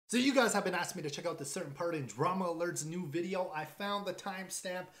So you guys have been asking me to check out this certain part in Drama Alert's new video. I found the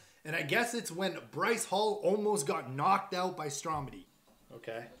timestamp, and I guess it's when Bryce Hall almost got knocked out by Stromedy.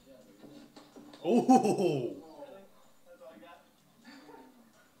 Okay. Oh!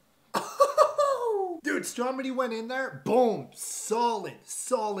 Dude, Stromedy went in there, boom,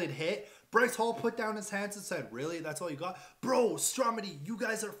 solid hit. Bryce Hall put down his hands and said, really? That's all you got? Bro, Stromedy, you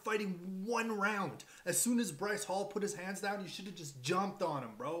guys are fighting one round. As soon as Bryce Hall put his hands down, you should have just jumped on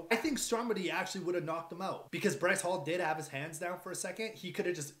him, bro. I think Stromedy actually would have knocked him out because Bryce Hall did have his hands down for a second. He could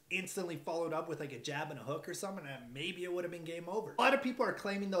have just instantly followed up with like a jab and a hook or something, and maybe it would have been game over. A lot of people are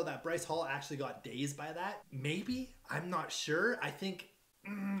claiming though that Bryce Hall actually got dazed by that. Maybe, I'm not sure. I think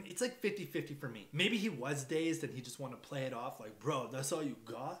it's like 50-50 for me. Maybe he was dazed and he just wanted to play it off like, bro, that's all you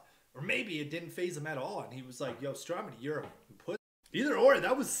got? Or maybe it didn't phase him at all and he was like, yo, Stromedy, you're a pussy. Either or,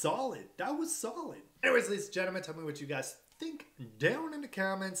 that was solid. That was solid. Anyways, ladies and gentlemen, tell me what you guys think down in the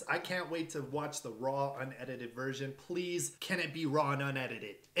comments. I can't wait to watch the raw, unedited version. Please, can it be raw and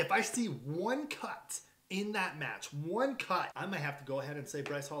unedited? If I see one cut in that match, one cut, I might have to go ahead and say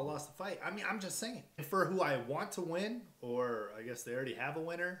Bryce Hall lost the fight. I mean, I'm just saying. And for who I want to win, or I guess they already have a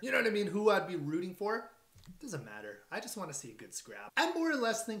winner, you know what I mean, who I'd be rooting for, doesn't matter. I just want to see a good scrap. I more or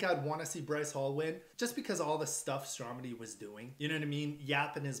less think I'd want to see Bryce Hall win just because all the stuff Stromedy was doing. You know what I mean?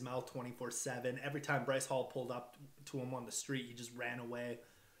 Yapping his mouth 24/7. Every time Bryce Hall pulled up to him on the street, he just ran away.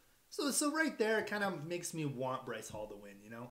 So right there, it kind of makes me want Bryce Hall to win, you know?